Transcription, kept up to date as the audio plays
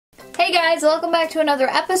Hey guys, welcome back to another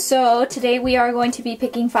episode. Today we are going to be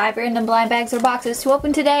picking 5 random blind bags or boxes to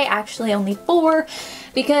open today. Actually only 4,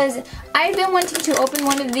 because I've been wanting to open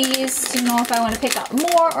one of these to know if I want to pick up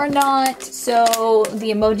more or not. So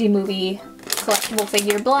the Emoji movie collectible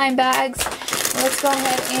figure blind bags. Let's go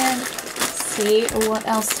ahead and see what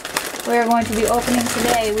else we're going to be opening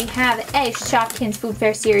today. We have a Shopkins Food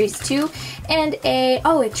Fair Series 2 and a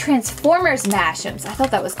Transformers Mashems. I thought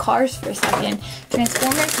that was Cars for a second.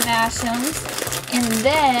 Transformers Mashems. And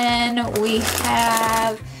then we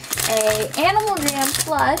have a Animal Jam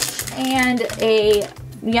plush and a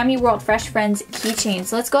Yummy World Fresh Friends keychain.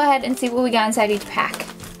 So let's go ahead and see what we got inside each pack.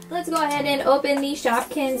 Let's go ahead and open the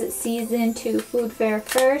Shopkins Season 2 Food Fair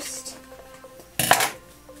first.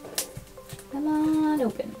 Come on,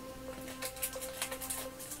 open.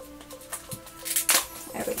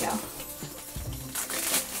 There we go.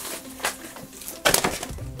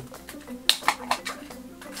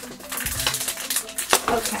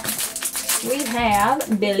 Okay. We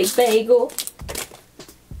have Billy Bagel.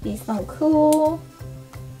 He's so cool.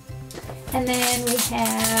 And then we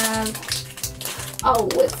have, oh,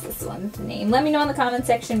 what's this one's name? Let me know in the comment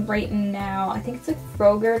section right now. I think it's like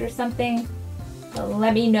Frogurt or something. But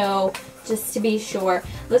let me know just to be sure.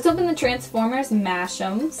 Let's open the Transformers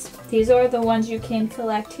Mashems. These are the ones you can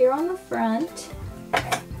collect here on the front.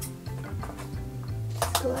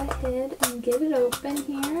 Let's go ahead and get it open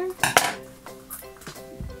here.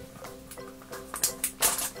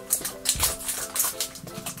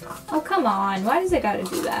 Oh, come on. Why does it gotta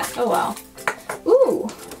do that? Oh, well. Ooh.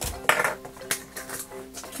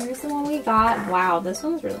 Here's the one we got. Wow, this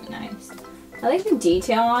one's really nice. I like the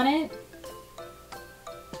detail on it.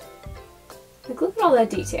 Like, look at all that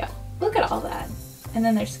detail. Look at all that. And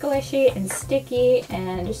then they're squishy and sticky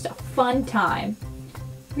and just a fun time.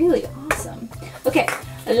 Really awesome. Okay,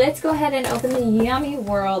 let's go ahead and open the Yummy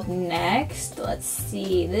World next. Let's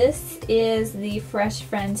see. This is the Fresh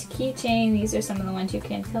Friends keychain. These are some of the ones you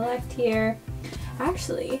can collect here.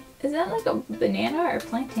 Actually, is that like a banana or a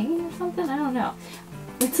plantain or something? I don't know.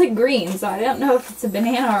 It's like green, so I don't know if it's a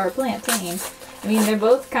banana or a plantain. I mean, they're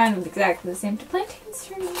both kind of exactly the same. Do plantains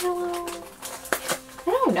turn yellow? I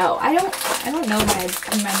don't know. I don't know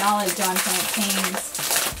my knowledge on plantains.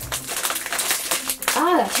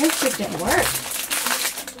 Ah, that hair shape didn't work.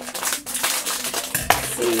 Let's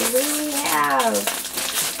see what we have.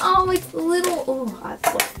 Oh, it's little. Oh,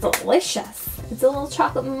 that looks delicious. It's a little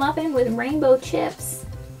chocolate muffin with rainbow chips.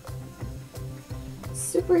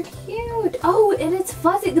 Super cute. Oh, and it's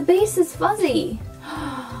fuzzy. The base is fuzzy.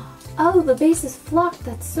 Oh, the base is fluffed.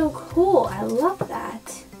 That's so cool. I love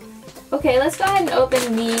that. Okay, let's go ahead and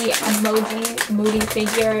open the Emoji Moody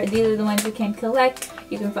figure. These are the ones you can collect.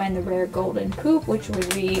 You can find the rare golden poop, which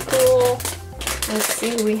would be cool. Let's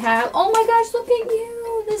see what we have. Oh my gosh, look at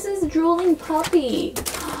you! This is Drooling Puppy.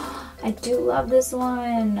 I do love this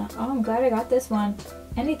one. Oh, I'm glad I got this one.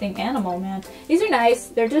 Anything animal, man. These are nice.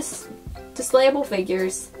 They're just displayable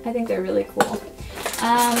figures. I think they're really cool.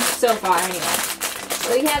 So far, anyway.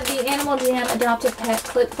 So we have the Animal Jam Adopted Pet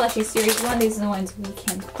Clip Plushie Series 1. These are the ones we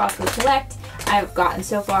can possibly collect. I've gotten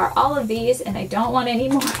so far all of these and I don't want any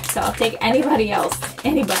more, so I'll take anybody else.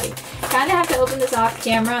 Anybody. Kind of have to open this off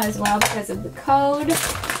camera as well because of the code.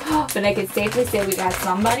 But I can safely say we got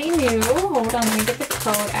somebody new. Hold on, let me get the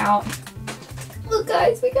code out. Look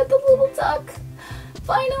guys, we got the little duck.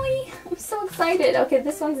 Finally! I'm so excited. Okay,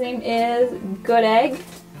 this one's name is Good Egg.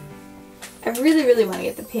 I really, really want to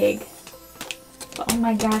get the pig. Oh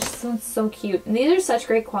my gosh, this one's so cute. And these are such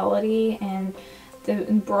great quality, and the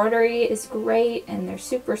embroidery is great, and they're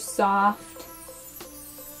super soft.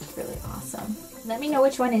 It's really awesome. Let me know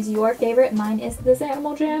which one is your favorite. Mine is this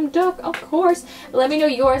Animal Jam duck, of course. Let me know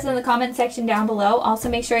yours in the comment section down below. Also,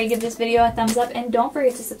 make sure you give this video a thumbs up, and don't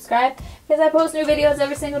forget to subscribe, because I post new videos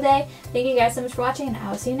every single day. Thank you guys so much for watching, and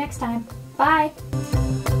I will see you next time. Bye!